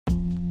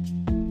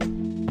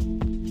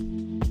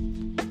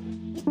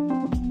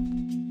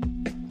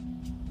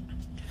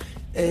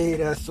Hey,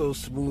 that's so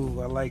smooth.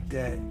 I like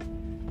that.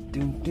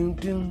 Doom, doom,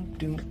 doom,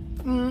 doom.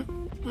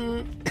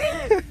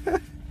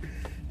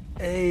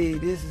 Hey,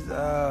 this is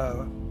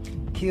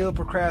Kill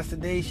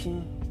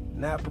Procrastination,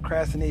 not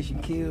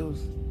Procrastination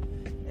Kills.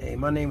 Hey,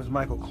 my name is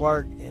Michael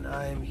Clark, and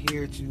I am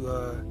here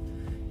to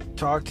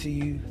talk to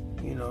you,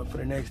 for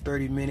the next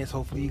 30 minutes.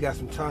 Hopefully you got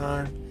some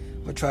time.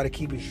 I'm going to try to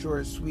keep it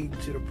short, sweet,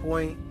 and to the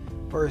point.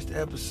 First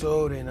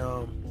episode, and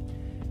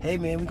hey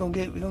man, we're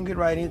gonna get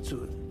right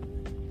into it.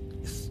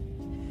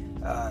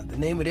 The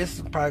name of this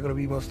is probably gonna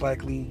be most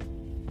likely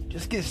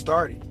Just Get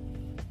Started.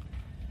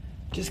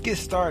 Just get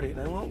started.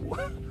 And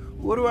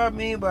what do I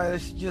mean by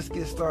this? Just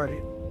get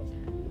started.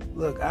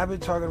 Look, I've been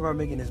talking about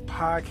making this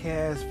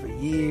podcast for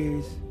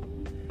years.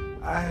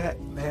 I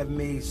have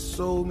made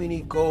so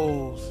many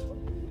goals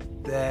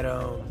that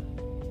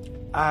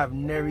I have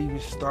never even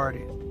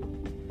started.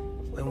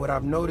 And what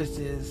I've noticed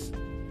is,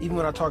 even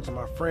when I talk to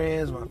my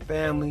friends, my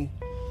family,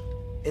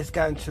 it's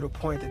gotten to the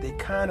point that they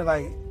kind of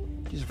like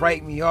just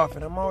write me off.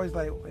 And I'm always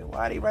like,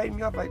 why are they writing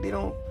me off? Like they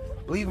don't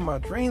believe in my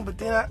dreams. But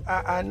then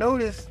I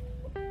notice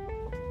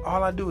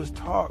all I do is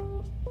talk.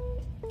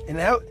 And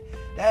that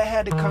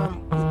had to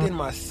come within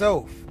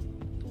myself.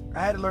 I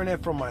had to learn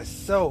that from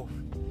myself.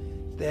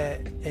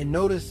 And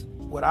notice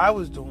what I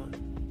was doing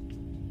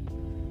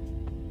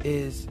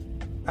is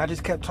I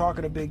just kept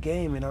talking a big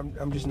game, and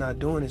I'm just not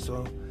doing it.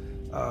 So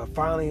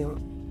finally,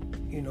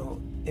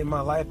 in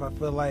my life, I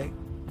feel like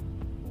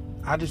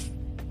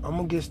I'm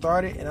gonna get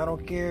started, and I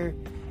don't care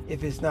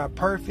if it's not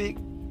perfect,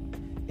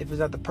 if it's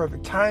not the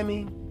perfect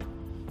timing.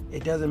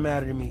 It doesn't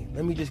matter to me.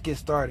 Let me just get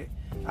started.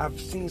 I've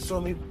seen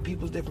so many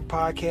people's different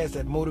podcasts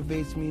that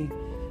motivates me,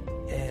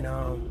 and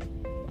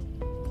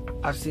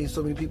I've seen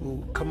so many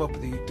people come up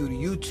through the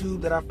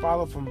YouTube that I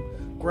follow from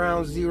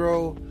Ground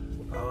Zero.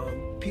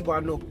 People I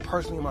know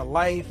personally in my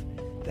life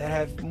that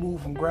have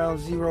moved from Ground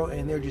Zero,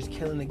 and they're just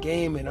killing the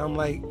game, and I'm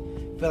like,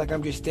 feel like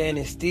I'm just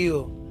standing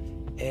still,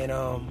 and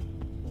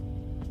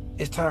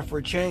it's time for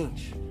a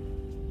change.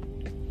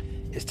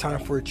 It's time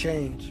for a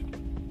change.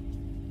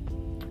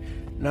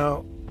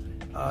 Now,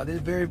 this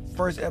very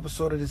first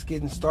episode of this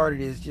Getting Started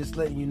is just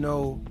letting you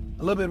know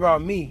a little bit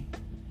about me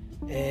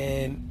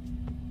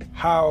and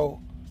how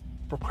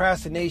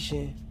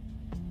procrastination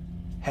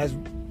has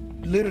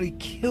literally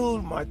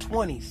killed my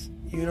 20s.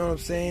 You know what I'm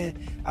saying?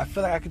 I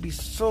feel like I could be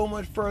so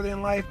much further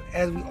in life,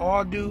 as we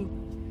all do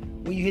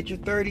when you hit your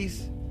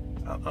 30s.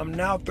 I'm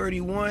now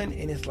 31,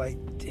 and it's like,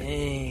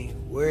 dang,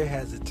 where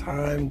has the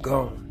time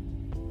gone?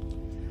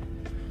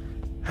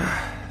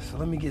 So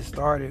let me get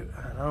started.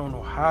 I don't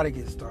know how to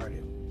get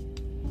started.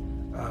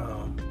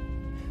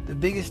 The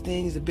biggest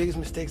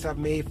mistakes I've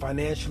made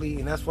financially,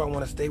 and that's why I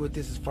want to stay with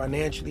this, is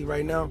financially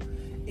right now,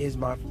 is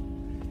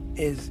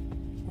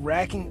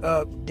racking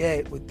up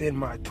debt within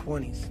my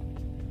 20s.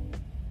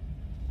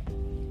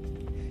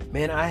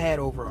 Man, I had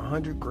over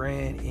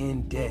 $100,000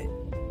 in debt.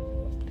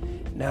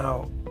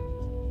 Now,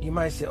 you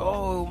might say,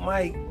 "Oh,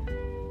 Mike,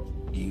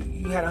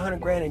 you had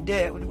 $100,000 in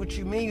debt." What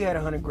you mean you had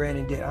 $100,000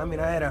 in debt? I mean,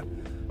 I had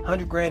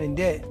 $100,000 in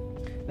debt.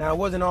 Now, it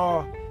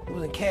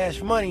wasn't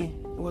cash money.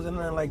 It wasn't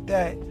nothing like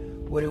that.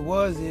 What it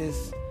was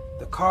is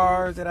the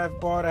cars that I've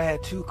bought. I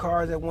had 2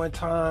 cars at one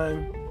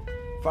time,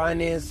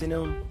 financing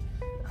them.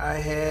 I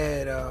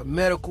had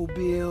medical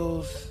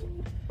bills.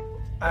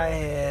 I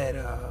had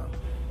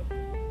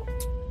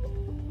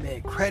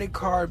credit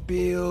card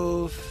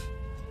bills.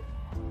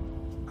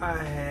 I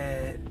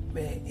had,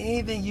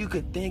 anything you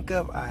could think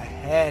of, I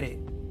had it.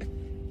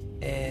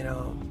 And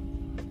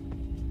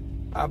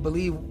I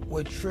believe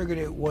what triggered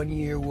it one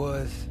year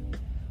was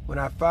when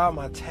I filed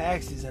my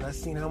taxes, and I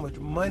seen how much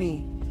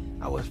money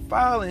I was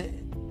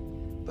filing,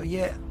 but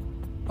yet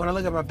when I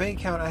look at my bank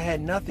account, I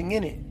had nothing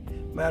in it.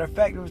 Matter of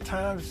fact, there was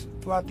times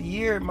throughout the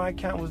year my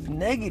account was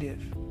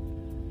negative.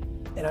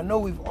 And I know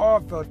we've all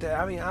felt that.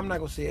 I mean, I'm not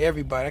going to say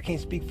everybody. I can't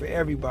speak for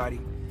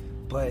everybody.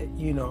 But,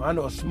 I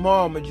know a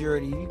small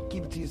majority. You can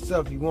keep it to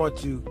yourself if you want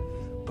to.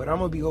 But I'm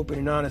going to be open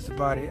and honest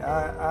about it.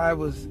 I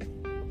was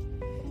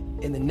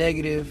in the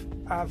negative.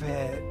 I've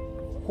had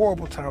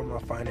horrible time with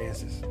my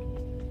finances.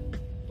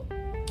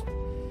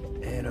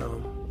 And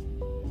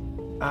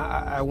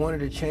I wanted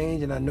to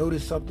change. And I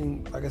noticed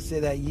something, like I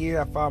said, that year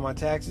I filed my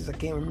taxes. I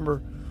can't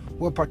remember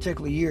what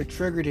particular year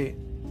triggered it.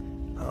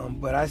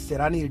 But I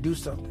said, I need to do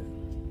something.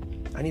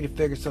 I need to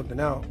figure something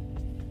out.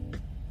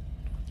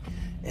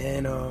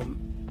 And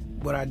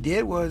what I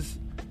did was,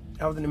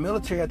 I was in the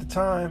military at the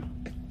time.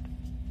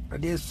 I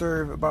did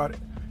serve about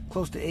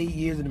close to 8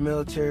 years in the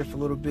military for a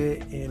little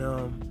bit. And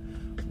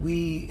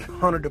we,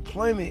 on a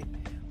deployment,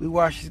 we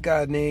watched this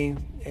guy's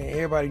name, and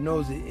everybody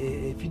knows it.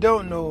 If you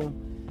don't know him,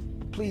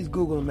 please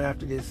Google him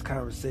after this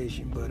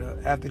conversation. But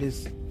after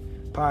this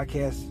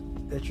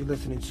podcast that you're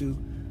listening to,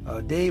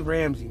 Dave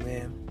Ramsey,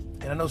 man.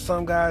 And I know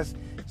some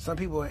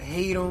people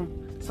hate him.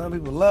 Some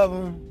people love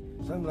him.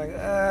 Some people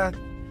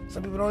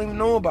some people don't even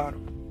know about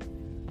him.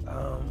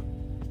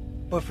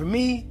 But for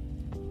me,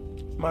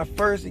 my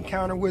first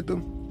encounter with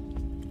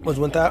him was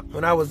when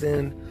I was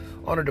on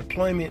a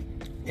deployment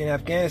in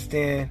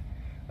Afghanistan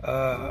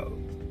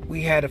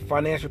we had a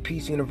Financial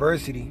Peace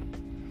University,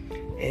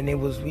 and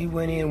we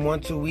went in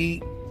once a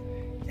week,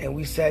 and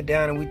we sat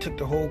down and we took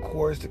the whole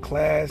course, the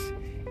class,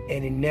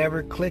 and it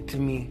never clicked to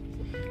me.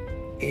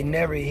 It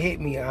never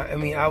hit me.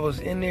 I was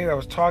in there, I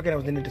was talking, I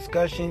was in the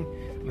discussion.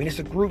 It's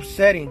a group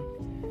setting,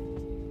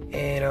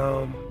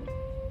 and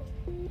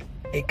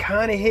it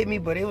kind of hit me,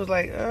 but it was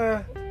like,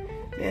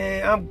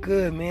 man, I'm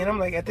good, man. I'm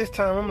like, at this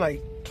time, I'm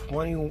like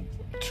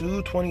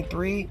 22,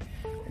 23.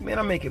 Man,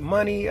 I'm making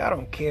money. I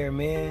don't care,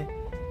 man.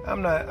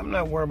 I'm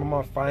not worried about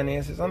my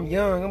finances. I'm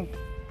young.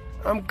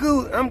 I'm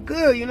good. I'm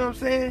good. You know what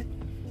I'm saying?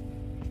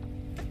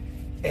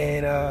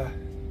 And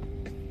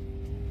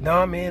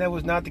no, man, that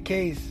was not the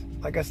case.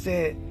 Like I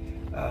said,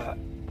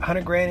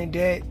 $100,000 in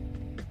debt,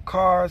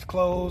 cars,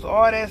 clothes,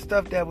 all that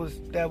stuff that was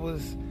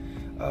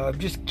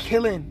just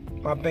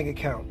killing my bank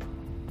account.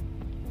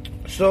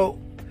 So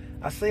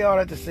I say all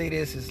that to say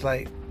this is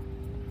like,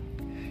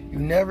 you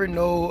never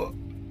know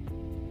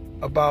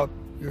about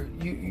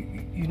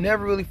you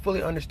never really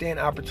fully understand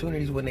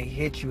opportunities when they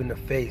hit you in the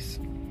face.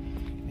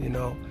 You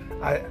know,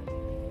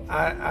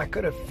 I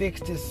could have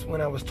fixed this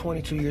when I was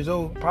 22 years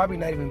old, probably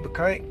not even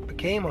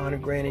became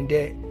 $100,000 in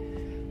debt,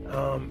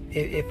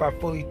 if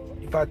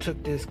I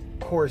took this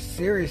course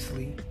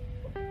seriously.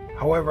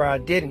 However, I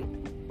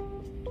didn't.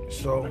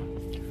 So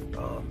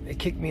it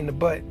kicked me in the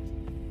butt.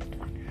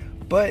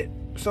 But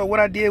so what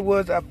I did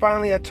was I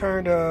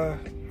turned I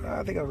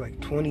think I was like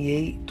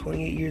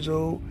 28 years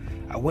old.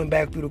 I went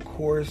back through the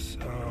course.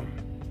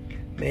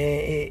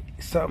 Man,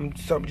 something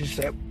just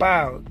said,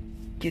 "Bow,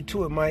 get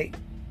to it, Mike.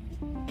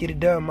 Get it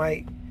done,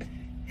 Mike."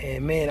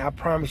 And man, I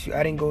promise you,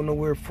 I didn't go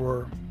nowhere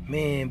for,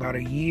 man, about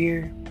a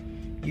year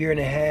and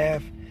a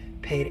half.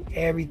 Paid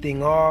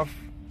everything off,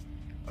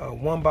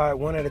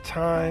 one at a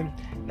time.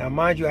 Now,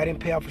 mind you, I didn't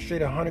pay off for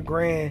straight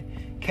 $100,000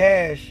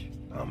 cash.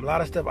 A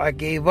lot of stuff I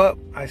gave up.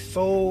 I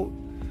sold.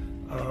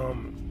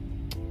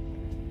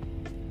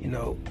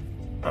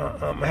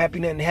 I'm happy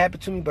nothing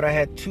happened to me, but I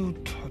had two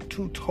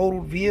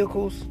totaled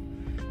vehicles.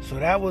 So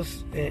that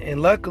was,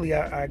 and luckily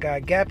I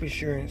got gap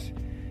insurance.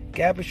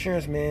 Gap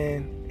insurance,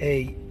 man.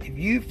 Hey, if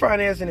you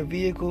financing a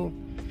vehicle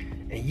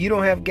and you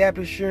don't have gap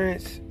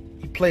insurance,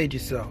 you played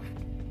yourself.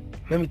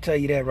 Let me tell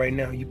you that right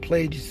now. You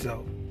played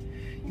yourself.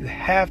 You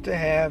have to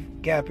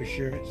have gap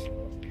insurance.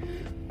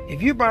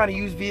 If you're buying a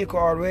used vehicle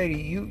already,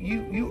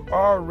 you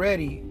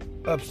already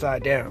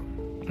upside down.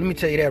 Let me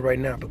tell you that right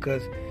now,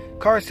 because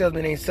car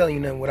salesmen ain't selling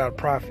you nothing without a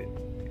profit.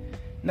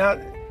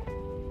 Not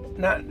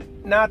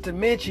to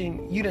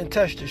mention, you done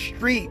touched the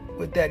street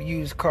with that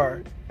used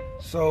car.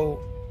 So,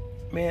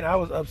 man, I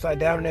was upside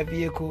down in that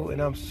vehicle,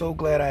 and I'm so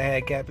glad I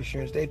had gap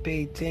insurance. They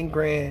paid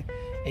 $10,000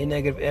 in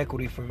negative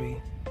equity for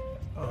me.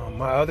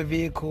 My other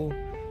vehicle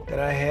that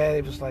I had,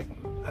 it was like,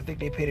 I think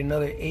they paid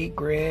another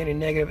 $8,000 in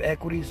negative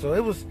equity. So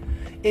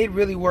it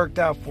really worked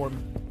out for me.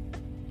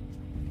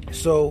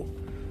 So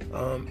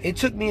it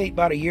took me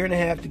about a year and a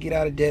half to get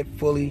out of debt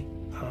fully.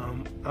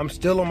 I'm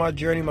still on my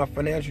journey, my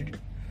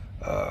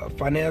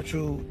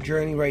financial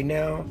journey right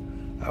now.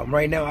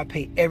 Right now, I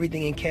pay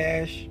everything in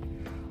cash.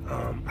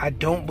 I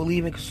don't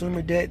believe in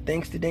consumer debt,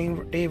 thanks to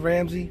Dave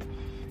Ramsey.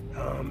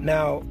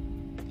 Now,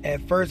 at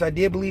first, I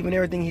did believe in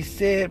everything he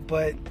said,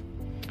 but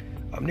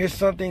there's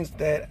some things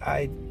that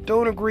I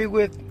don't agree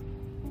with.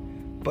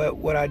 But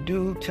what I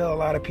do tell a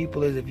lot of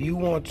people is, if you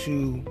want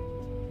to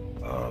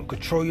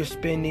control your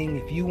spending,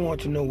 if you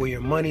want to know where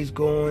your money's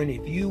going,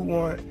 if you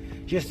want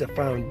just a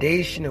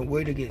foundation of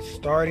where to get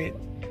started,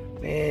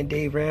 man,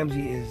 Dave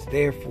Ramsey is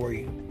there for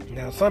you.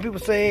 Now, some people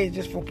say, hey, it's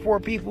just for poor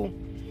people.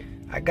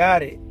 I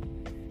got it.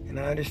 And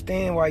I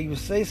understand why you would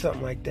say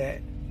something like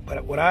that.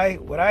 But what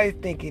I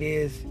think it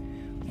is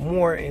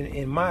more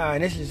in my eye,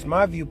 and this is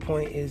my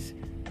viewpoint, is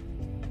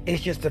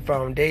it's just a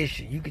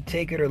foundation. You could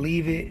take it or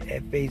leave it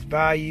at face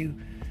value.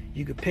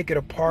 You could pick it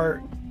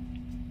apart.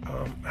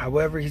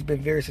 However, he's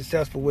been very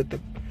successful with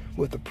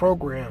the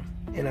program,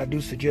 and I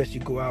do suggest you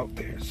go out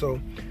there. So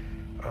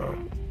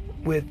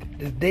with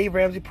the Dave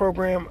Ramsey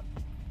program,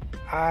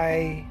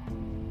 I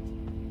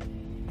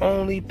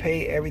only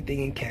pay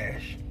everything in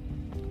cash.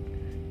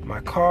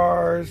 My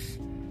cars,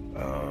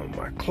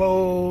 my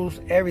clothes,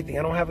 everything.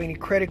 I don't have any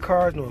credit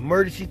cards, no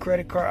emergency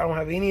credit card. I don't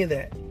have any of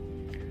that.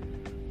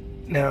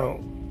 Now,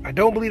 I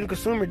don't believe in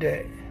consumer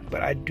debt,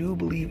 but I do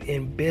believe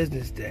in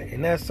business debt,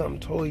 and that's something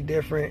totally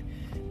different.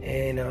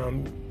 And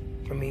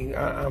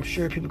I'm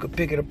sure people could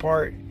pick it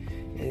apart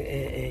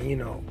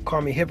and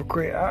call me a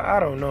hypocrite. I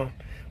don't know,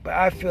 but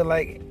I feel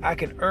like I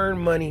can earn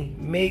money,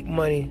 make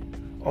money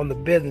on the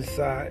business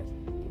side,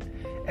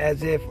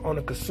 as if on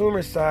the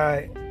consumer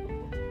side,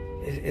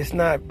 it's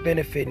not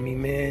benefiting me,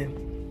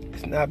 man.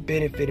 It's not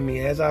benefiting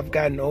me. As I've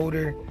gotten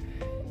older,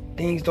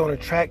 things don't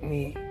attract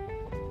me.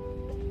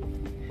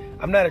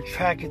 I'm not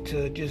attracted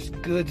to just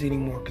goods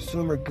anymore.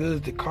 Consumer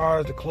goods, the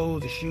cars, the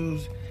clothes, the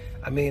shoes.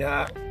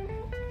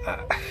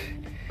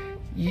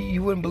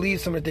 You wouldn't believe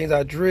some of the things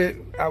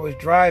I was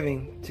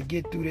driving to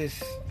get through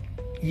this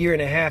year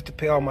and a half to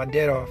pay all my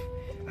debt off.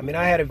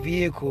 I had a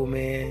vehicle,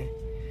 man.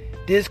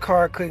 This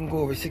car couldn't go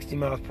over 60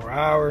 miles per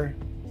hour.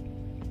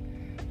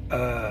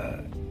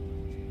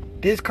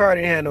 This car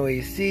didn't have no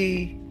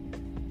AC.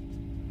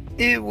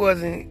 It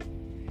wasn't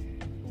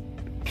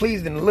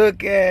pleasing to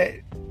look at.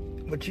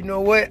 But you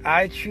know what?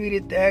 I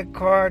treated that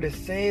car the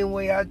same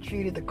way I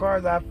treated the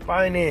cars I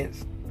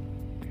financed.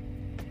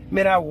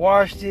 Man, I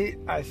washed it,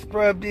 I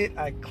scrubbed it,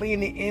 I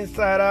cleaned it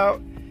inside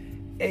out.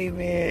 Hey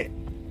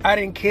man, I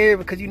didn't care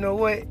because you know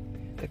what?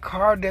 The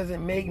car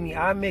doesn't make me,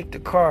 I make the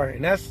car.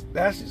 And that's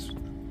just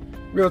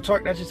real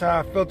talk. That's just how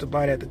I felt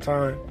about it at the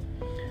time.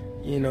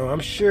 You know, I'm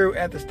sure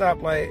at the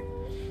stoplight,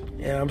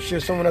 I'm sure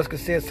someone else could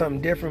say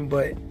something different,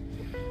 but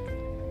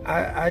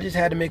I just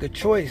had to make a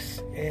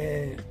choice,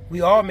 and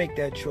we all make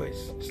that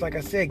choice. Just like I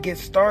said, get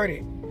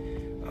started.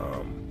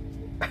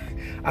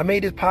 I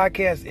made this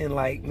podcast in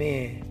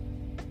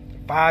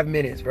 5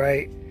 minutes,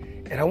 right?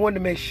 And I wanted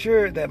to make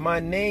sure that my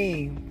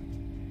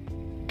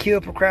name,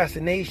 Kill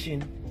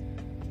Procrastination,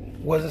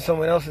 wasn't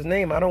someone else's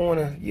name. I don't want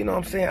to, you know what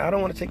I'm saying? I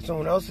don't want to take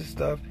someone else's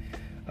stuff.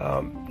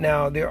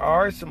 Now, there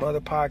are some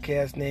other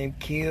podcasts named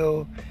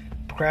Kill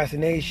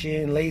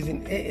Procrastination, Lazy.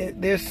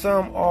 There's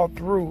some all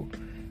through.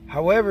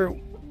 However,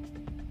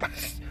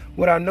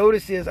 what I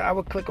noticed is I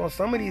would click on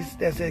some of these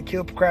that said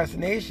Kill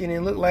Procrastination and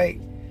it looked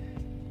like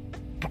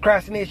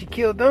procrastination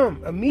killed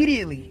them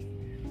immediately.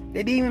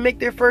 They didn't even make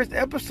their first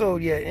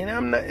episode yet, and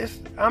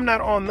I'm not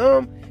on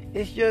them.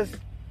 It's just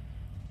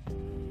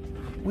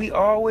we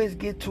always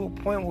get to a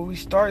point where we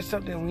start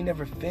something and we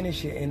never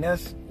finish it, and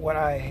that's what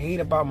I hate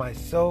about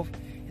myself,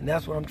 and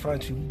that's what I'm trying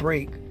to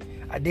break.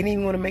 I didn't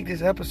even want to make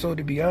this episode,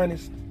 to be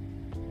honest.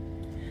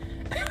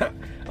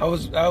 I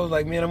was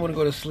like, man, I'm gonna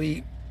go to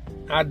sleep.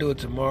 I'll do it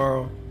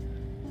tomorrow.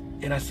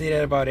 And I say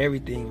that about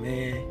everything,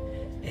 man.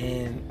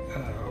 And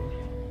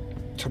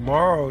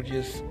tomorrow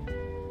just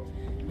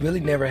really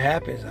never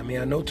happens. I mean,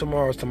 I know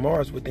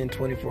tomorrow's within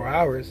 24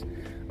 hours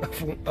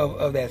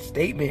of that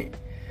statement.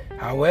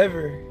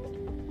 However,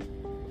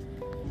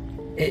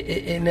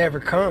 it never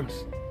comes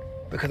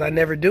because I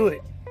never do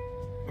it.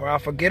 Or I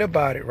forget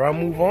about it, or I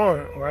move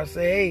on, or I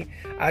say, hey,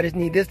 I just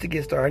need this to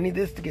get started. I need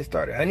this to get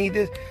started. I need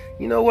this.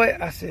 You know what?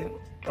 I said,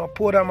 I'll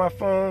pull it out my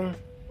phone.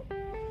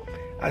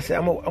 I said,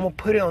 I'm gonna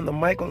put it on the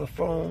mic on the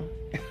phone,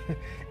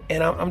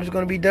 and I'm just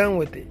gonna be done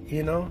with it,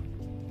 you know.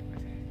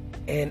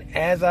 And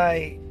as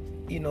I,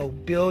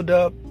 build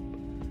up,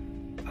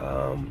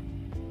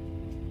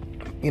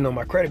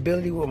 my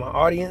credibility with my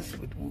audience,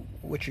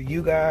 which are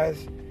you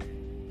guys,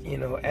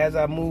 as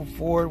I move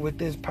forward with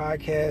this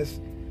podcast,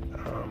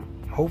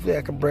 hopefully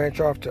I can branch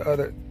off to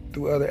other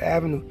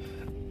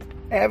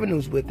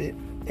avenues with it.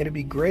 It'll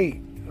be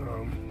great,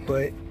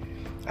 but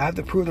I have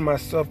to prove to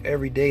myself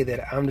every day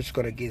that I'm just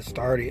going to get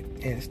started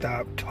and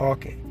stop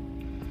talking.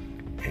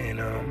 And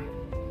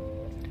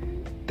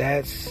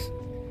that's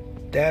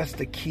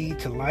the key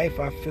to life,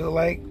 I feel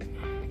like.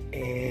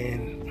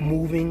 And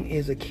moving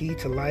is a key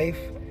to life.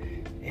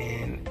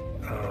 And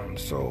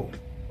so,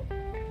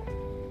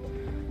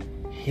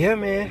 yeah,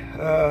 man.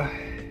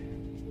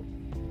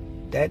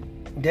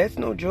 That's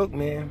no joke,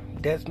 man.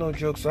 That's no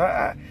joke. So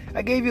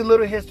I gave you a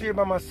little history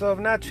about myself.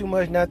 Not too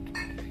much,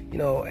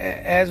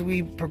 as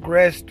we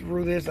progress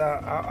through this,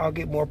 I'll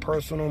get more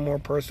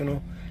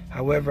personal.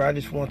 However, I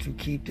just want to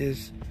keep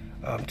this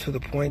to the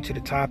point, to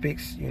the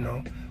topics,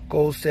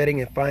 goal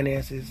setting and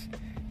finances,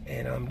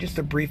 and just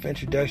a brief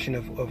introduction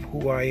of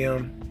who I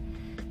am.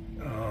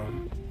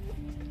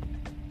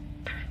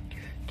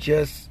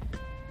 Just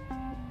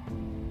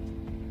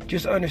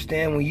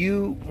understand when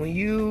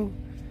you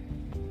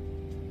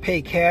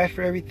pay cash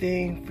for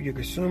everything, for your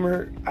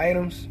consumer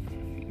items,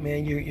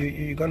 man,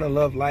 you're gonna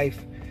love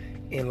life.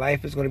 And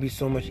life is going to be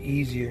so much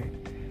easier,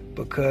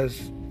 because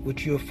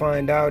what you'll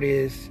find out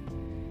is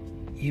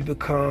you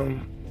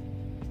become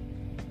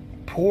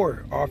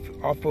poor off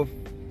of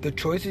the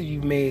choices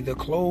you've made, the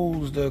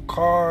clothes, the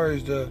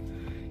cars, the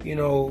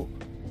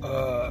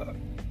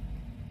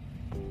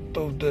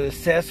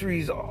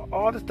accessories,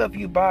 all the stuff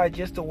you buy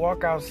just to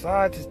walk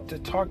outside to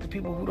talk to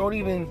people who don't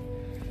even,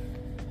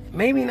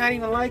 maybe not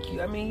even like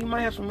you. I mean, you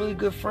might have some really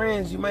good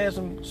friends, you might have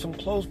some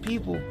close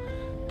people.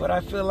 But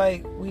I feel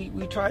like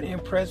we try to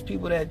impress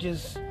people that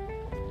just,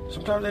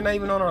 sometimes they're not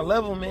even on our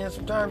level, man.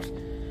 Sometimes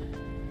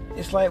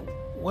it's like,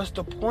 what's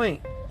the point?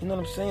 You know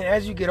what I'm saying?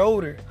 As you get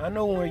older, I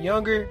know when we're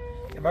younger,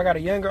 if I got a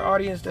younger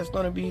audience that's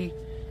going to be,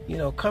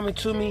 coming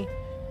to me,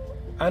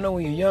 I know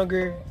when you're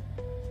younger,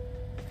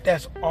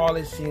 that's all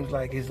it seems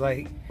like. It's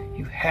like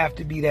you have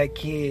to be that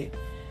kid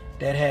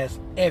that has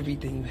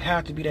everything. You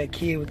have to be that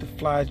kid with the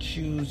fly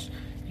shoes.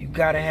 You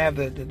got to have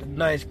the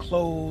nice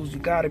clothes. You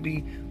got to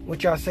be,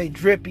 what y'all say,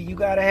 drippy. You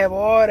gotta have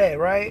all that,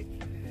 right?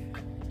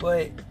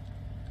 But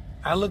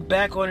I look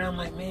back on it, I'm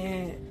like,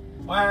 man,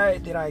 why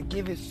did I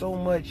give it so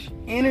much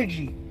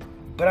energy?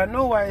 But I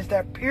know why. It's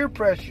that peer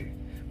pressure.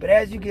 But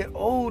as you get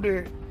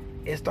older,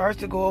 it starts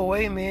to go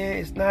away, man.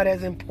 It's not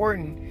as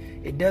important.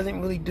 It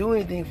doesn't really do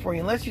anything for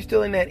you unless you're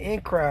still in that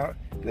in crowd.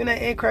 If you're in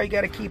that in crowd, you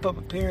gotta keep up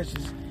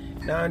appearances.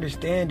 And I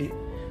understand it,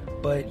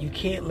 but you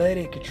can't let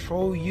it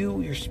control you.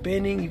 You're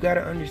spending. You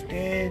gotta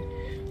understand.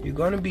 You're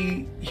gonna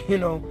be,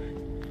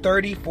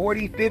 30,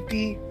 40,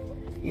 50,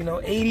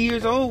 80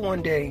 years old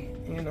one day,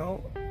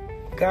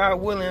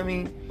 God willing, I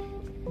mean,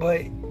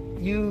 but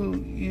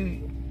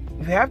you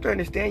have to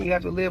understand you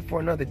have to live for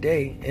another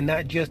day and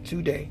not just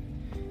today.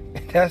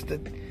 That's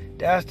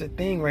the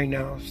thing right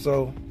now.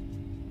 So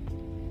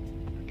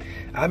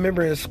I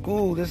remember in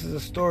school, this is a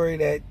story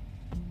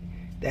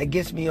that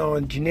gets me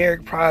on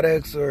generic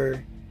products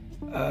or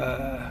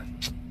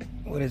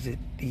what is it?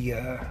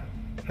 The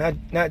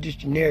not just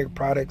generic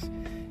products.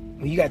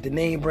 When you got the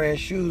name brand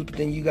shoes, but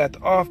then you got the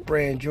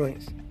off-brand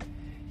joints.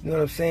 You know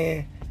what I'm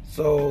saying?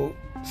 So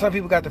some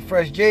people got the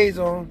fresh J's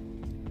on,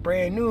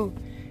 brand new,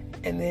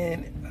 and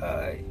then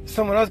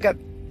someone else got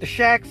the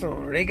Shaqs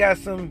on, or they got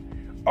some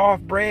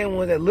off-brand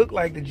ones that look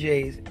like the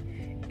J's.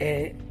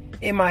 And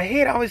in my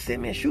head, I always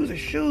said, man, shoes are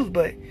shoes,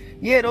 but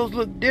yeah, those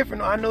look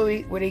different. I know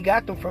where they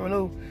got them from. I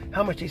know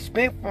how much they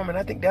spent for them, and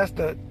I think that's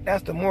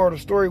the moral of the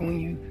story when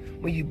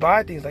you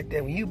buy things like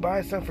that. When you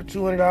buy something for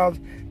 $200,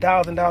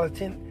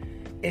 $1,000,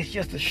 it's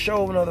just a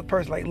show of another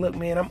person. Like, look,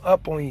 man, I'm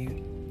up on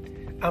you.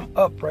 I'm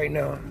up right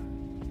now.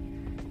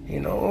 You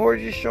know, or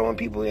just showing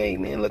people, hey,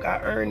 man, look, I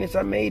earned this,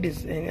 I made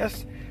this, and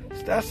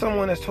that's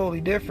someone that's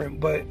totally different.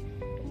 But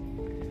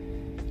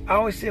I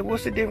always said,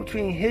 what's the difference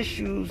between his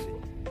shoes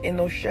and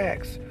those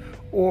Shaqs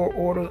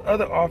or those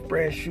other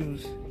off-brand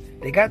shoes?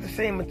 They got the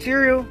same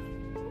material,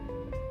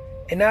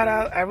 and now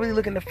I really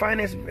look into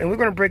finance, and we're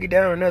gonna break it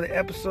down in another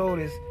episode.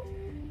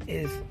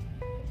 Is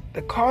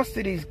the cost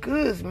of these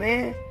goods,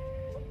 man?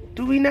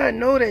 Do we not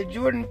know that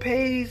Jordan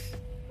pays?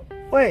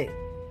 Wait,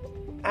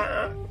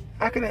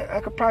 I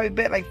could probably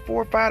bet like $4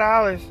 or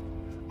 $5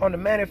 on the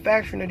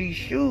manufacturing of these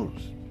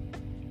shoes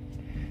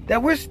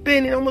that we're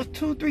spending almost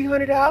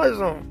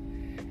 $200-$300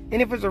 on.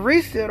 And if it's a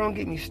resale, don't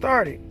get me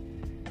started.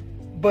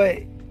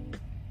 But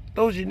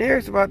those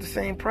generics are about the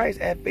same price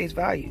at face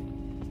value.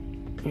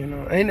 You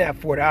know, ain't that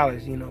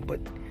 $4, you know, but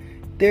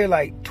they're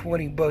like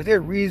 $20.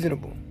 They're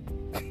reasonable.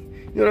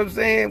 You know what I'm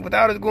saying?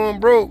 Without us going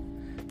broke.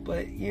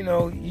 But, you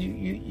know,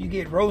 you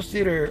get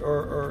roasted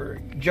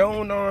or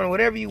joned on,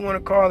 whatever you want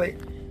to call it,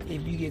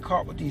 if you get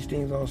caught with these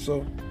things on.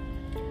 So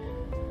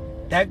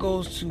that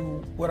goes to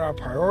what our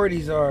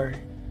priorities are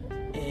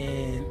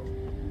and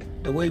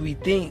the way we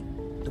think,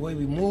 the way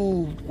we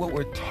move, what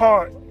we're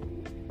taught.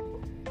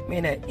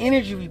 Man, that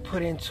energy we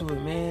put into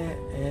it, man.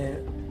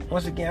 And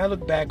once again, I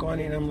look back on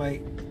it and I'm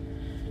like,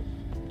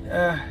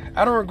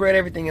 I don't regret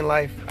everything in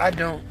life. I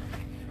don't.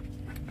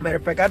 Matter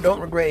of fact, I don't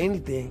regret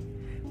anything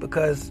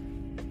because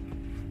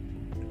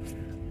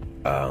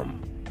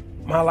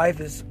my life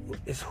is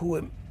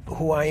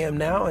who I am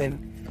now, and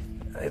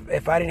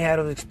if I didn't have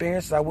those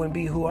experiences, I wouldn't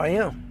be who I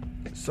am.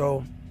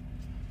 So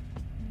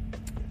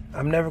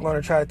I'm never going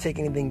to try to take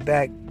anything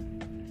back.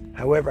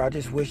 However, I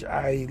just wish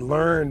I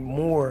learned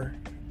more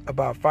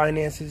about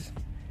finances,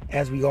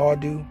 as we all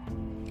do.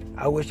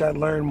 I wish I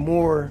learned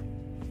more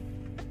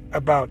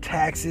about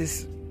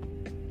taxes.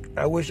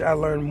 I wish I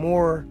learned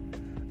more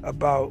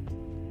about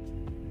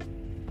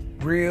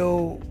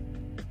real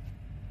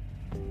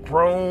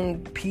grown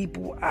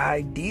people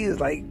ideas,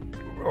 like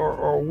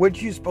or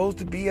what you're supposed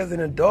to be as an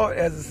adult,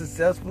 as a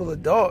successful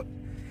adult.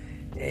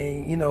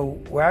 And you know,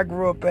 where I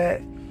grew up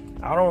at,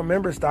 I don't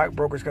remember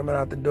stockbrokers coming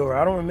out the door.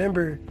 I don't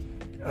remember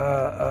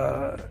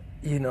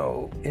you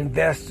know,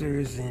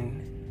 investors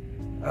and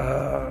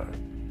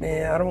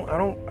man, I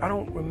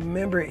don't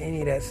remember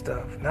any of that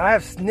stuff. Now I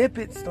have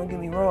snippets, don't get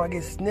me wrong, I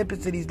get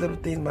snippets of these little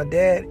things. My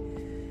dad,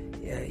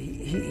 yeah,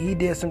 he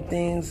did some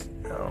things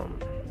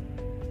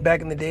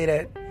back in the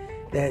day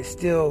that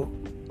still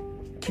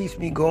keeps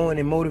me going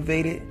and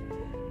motivated.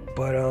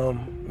 But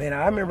man,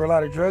 I remember a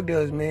lot of drug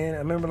dealers, man. I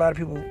remember a lot of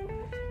people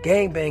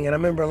gangbanging. I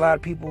remember a lot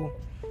of people,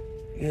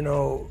 you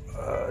know,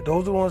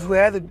 those are the ones who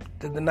had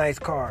the nice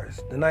cars,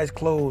 the nice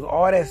clothes,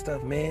 all that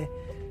stuff, man.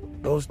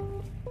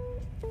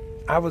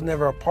 I was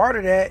never a part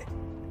of that,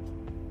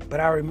 but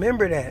I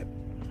remember that.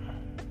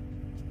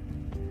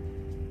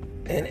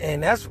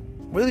 And that's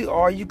really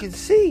all you could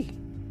see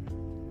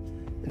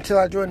until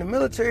I joined the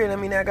military. And I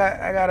mean, I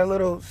got a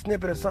little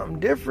snippet of something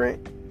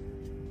different,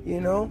 you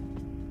know.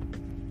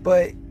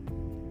 But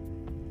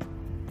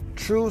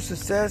true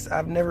success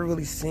I've never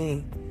really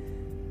seen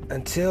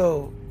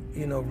until,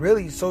 you know,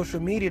 really social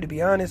media, to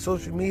be honest.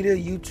 Social media,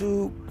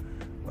 YouTube,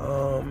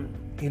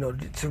 you know,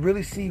 to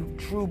really see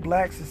true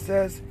black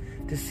success,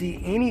 to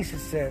see any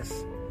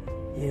success,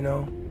 you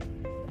know,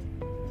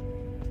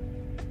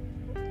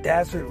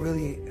 that's what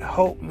really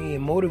helped me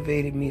and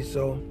motivated me.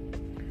 So,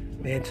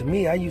 man, to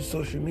me, I use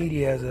social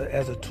media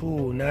as a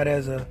tool, not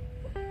as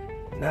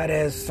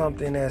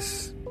something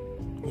that's,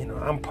 you know,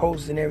 I'm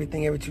posting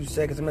everything every 2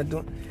 seconds.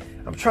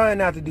 I'm trying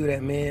not to do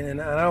that, man,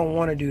 and I don't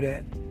want to do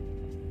that.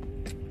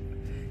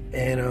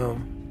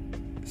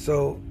 And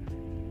so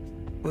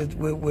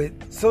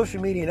with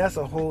social media, that's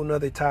a whole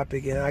nother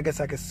topic, and I guess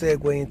I could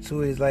segue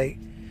into it. Is like,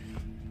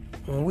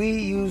 when we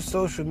use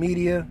social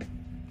media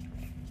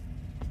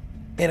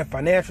in a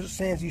financial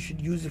sense, you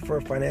should use it for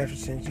a financial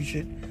sense. You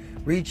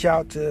should reach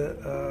out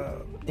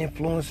to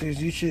influencers.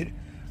 You should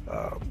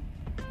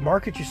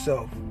market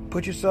yourself,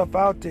 put yourself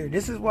out there.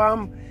 This is why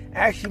I'm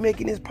actually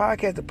making this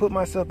podcast, to put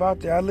myself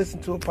out there. I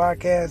listened to a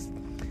podcast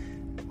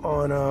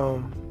on,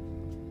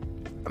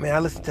 I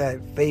listen to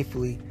that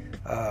faithfully,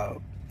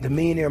 the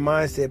Millionaire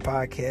Mindset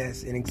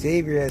podcast, and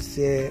Xavier has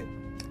said,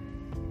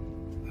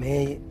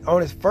 man,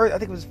 on his first, I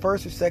think it was his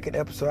first or second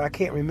episode, I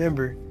can't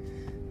remember,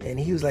 and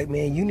he was like,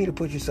 man, you need to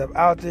put yourself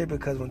out there,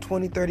 because when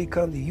 2030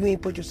 comes, if you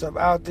ain't put yourself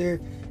out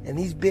there, and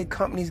these big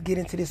companies get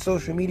into this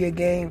social media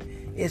game,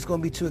 it's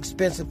going to be too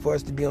expensive for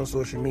us to be on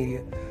social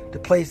media, to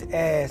place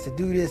ads, to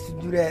do this, to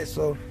do that.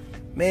 So,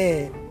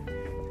 man,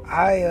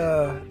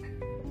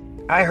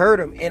 I heard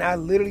him, and I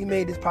literally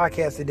made this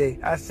podcast today.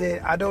 I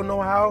said, I don't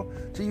know how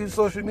to use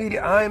social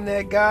media. I'm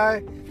that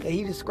guy that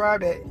he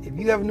described, that if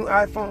you have a new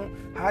iPhone,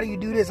 how do you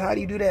do this? How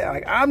do you do that?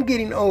 Like, I'm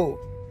getting old,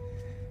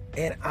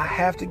 and I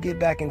have to get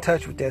back in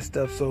touch with that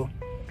stuff. So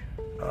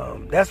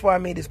that's why I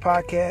made this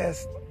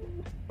podcast.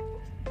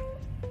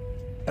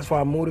 That's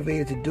why I'm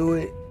motivated to do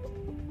it.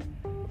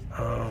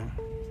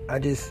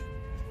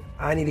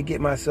 I need to get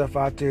myself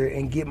out there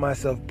and get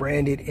myself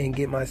branded and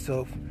get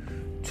myself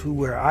to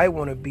where I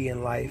want to be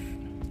in life.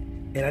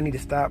 And I need to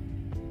stop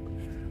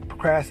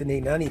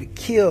procrastinating. I need to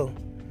kill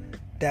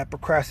that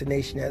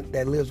procrastination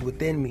that lives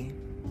within me.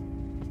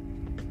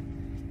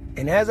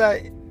 And as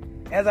I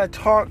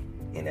talk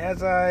and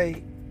as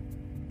I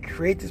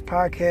create this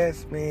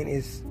podcast, man,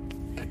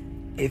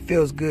 it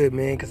feels good,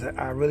 man, because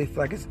I really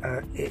feel like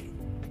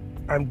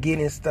I'm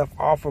getting stuff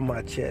off of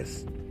my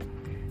chest.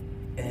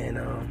 And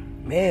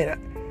man,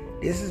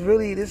 this is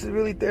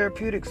really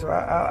therapeutic. So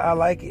I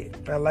like it.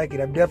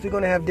 I'm definitely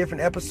going to have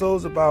different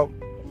episodes about,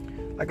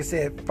 like I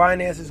said,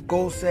 finances,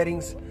 goal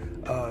settings,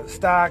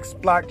 stocks,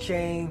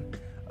 blockchain,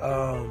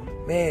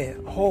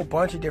 man, a whole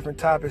bunch of different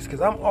topics, because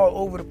I'm all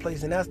over the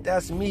place, and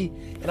that's me,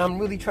 and I'm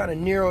really trying to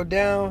narrow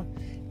down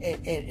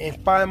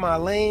and find my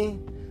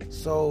lane.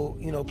 So,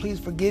 please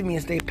forgive me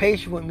and stay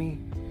patient with me.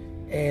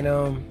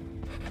 And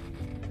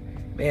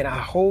man, I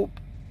hope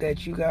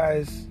that you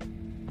guys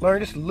learn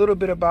just a little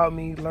bit about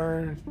me,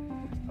 learn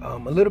a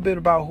little bit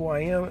about who I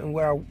am and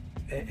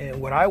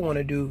what I want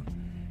to do,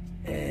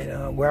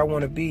 and where I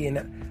want to be.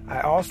 And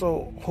I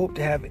also hope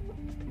to have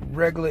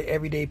regular,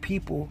 everyday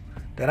people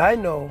that I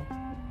know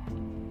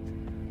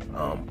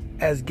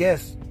as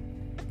guests.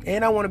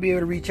 And I want to be able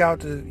to reach out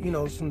to,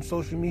 some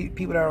social media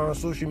people that are on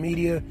social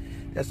media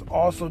that's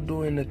also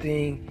doing the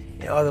thing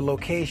in other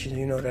locations,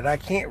 that I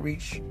can't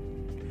reach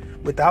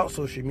without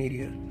social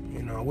media.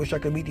 I wish I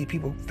could meet these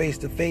people face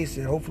to face,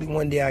 and hopefully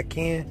one day I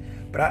can.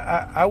 But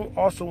I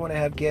also want to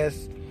have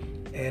guests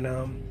and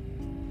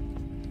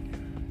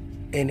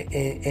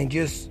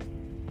just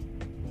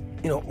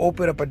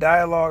open up a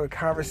dialogue, a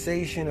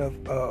conversation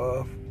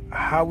of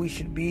how we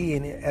should be,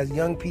 and as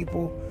young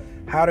people,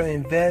 how to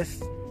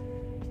invest,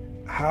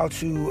 how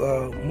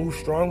to move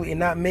strongly, and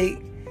not make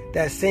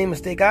that same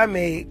mistake I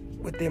made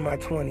within my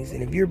 20s.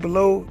 And if you're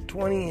below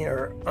 20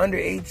 or under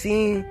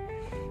 18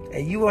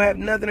 and you will have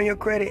nothing on your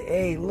credit,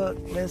 hey, look,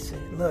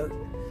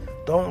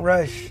 don't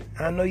rush.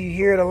 I know you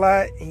hear it a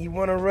lot and you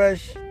want to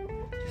rush.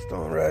 Just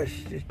don't rush.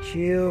 Just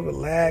chill,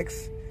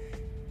 relax.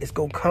 It's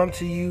going to come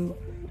to you.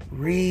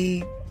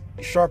 Read,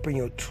 sharpen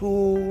your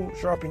tool,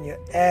 sharpen your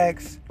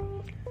axe.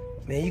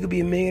 Man, you could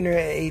be a millionaire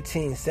at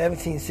 18,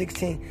 17,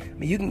 16. I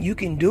mean, you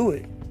can do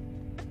it.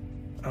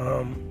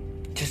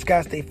 Just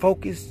gotta stay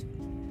focused.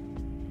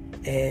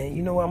 And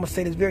you know what, I'm gonna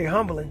say this, very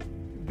humbling.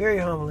 Very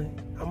humbling.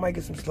 I might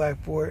get some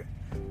slack for it,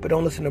 but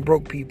don't listen to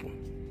broke people.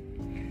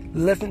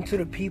 Listen to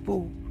the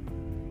people.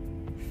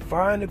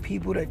 Find the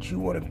people that you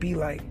want to be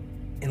like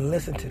and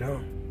listen to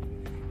them.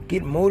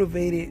 Get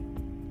motivated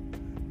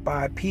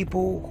by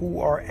people who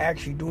are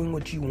actually doing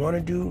what you want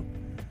to do.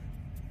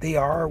 They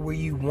are where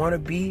you want to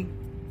be.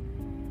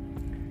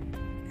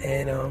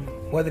 And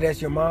whether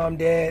that's your mom,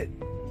 dad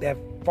that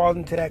falls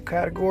into that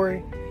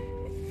category,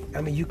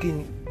 I mean, you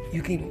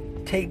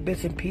can take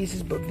bits and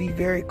pieces, but be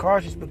very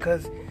cautious,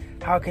 because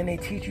how can they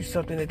teach you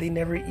something that they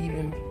never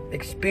even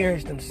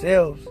experienced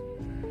themselves,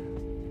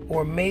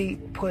 or may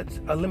put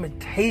a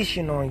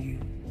limitation on you?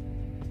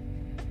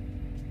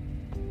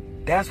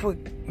 That's what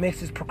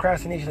makes this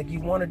procrastination. Like, you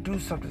want to do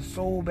something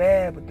so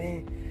bad, but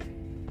then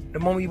the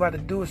moment you're about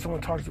to do it, someone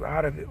talks you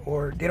out of it,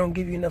 or they don't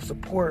give you enough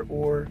support,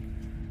 or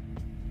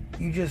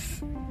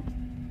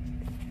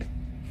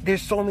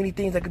there's so many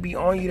things that could be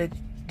on you that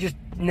just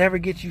never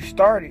get you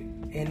started.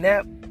 And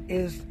that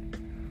is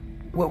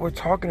what we're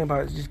talking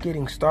about, is just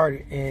getting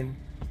started. And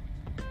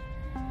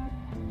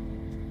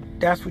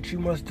that's what you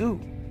must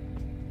do.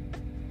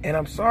 And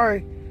I'm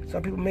sorry,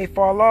 some people may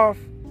fall off.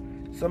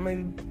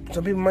 Some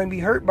people might be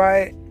hurt by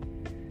it.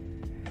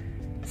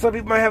 Some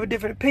people might have a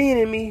different opinion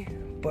than me,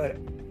 but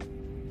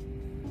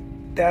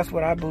that's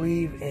what I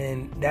believe,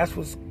 and that's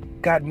what's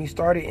got me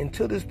started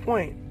until this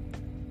point.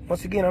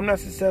 Once again, I'm not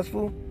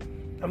successful.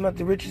 I'm not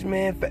the richest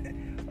man,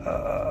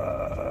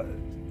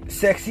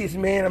 sexiest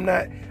man. I'm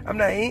not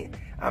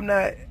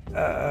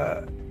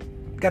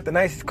got the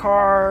nicest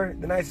car,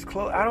 the nicest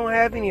clothes. I don't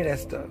have any of that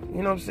stuff.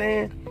 You know what I'm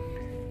saying?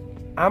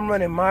 I'm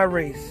running my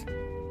race,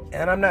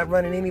 and I'm not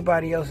running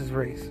anybody else's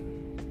race.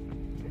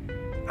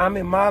 I'm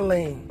in my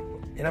lane,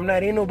 and I'm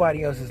not in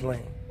nobody else's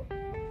lane.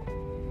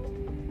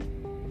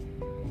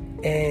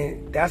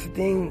 And that's the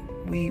thing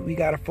we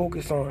got to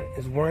focus on,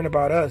 is worrying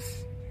about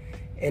us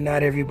and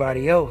not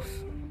everybody else.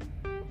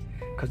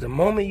 Because the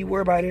moment you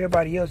worry about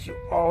everybody else,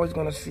 you're always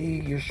going to see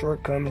your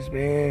shortcomings,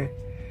 man.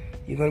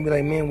 You're going to be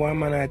like, man, why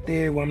am I not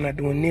there? Why am I not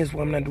doing this?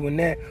 Why am I not doing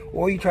that?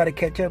 Or you try to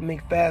catch up,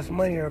 make fast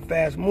money or a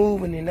fast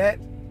move, and then that,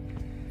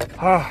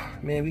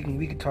 man,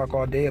 we can talk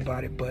all day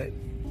about it. But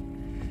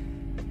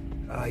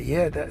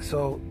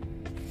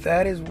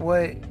that is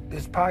what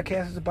this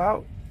podcast is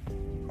about.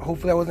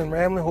 Hopefully I wasn't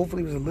rambling.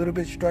 Hopefully it was a little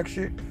bit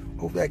structured.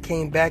 Hopefully I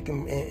came back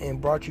and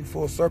brought you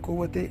full circle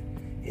with it.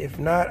 If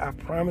not, I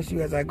promise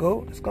you as I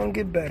go, it's going to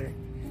get better.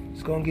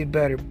 It's going to get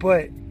better.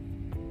 But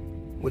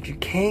what you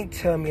can't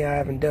tell me I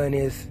haven't done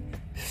is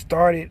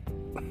started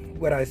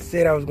what I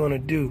said I was going to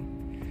do.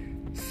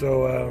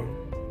 So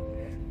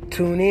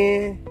tune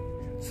in,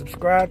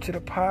 subscribe to the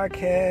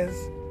podcast.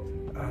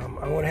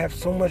 I want to have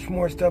so much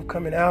more stuff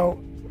coming out,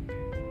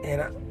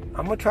 and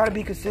I'm going to try to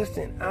be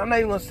consistent. I'm not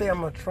even going to say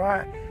I'm going to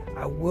try.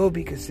 I will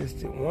be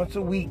consistent once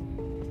a week.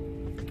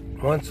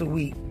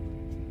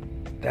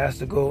 That's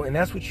the goal, and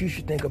that's what you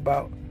should think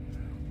about.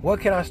 What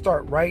can I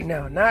start right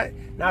now?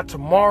 Not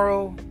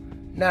tomorrow,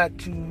 not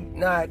in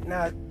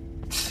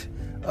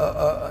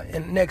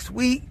next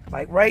week,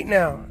 like right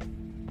now.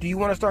 Do you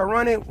want to start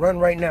running? Run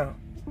right now.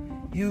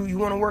 You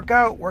want to work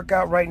out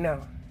right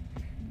now.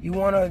 You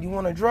want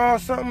to draw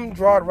something?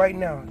 Draw it right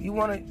now.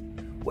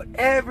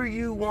 Whatever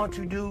you want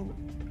to do,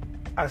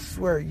 I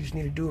swear you just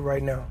need to do it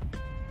right now.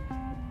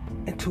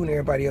 And tune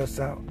everybody else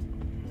out.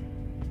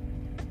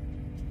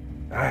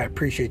 I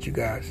appreciate you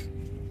guys.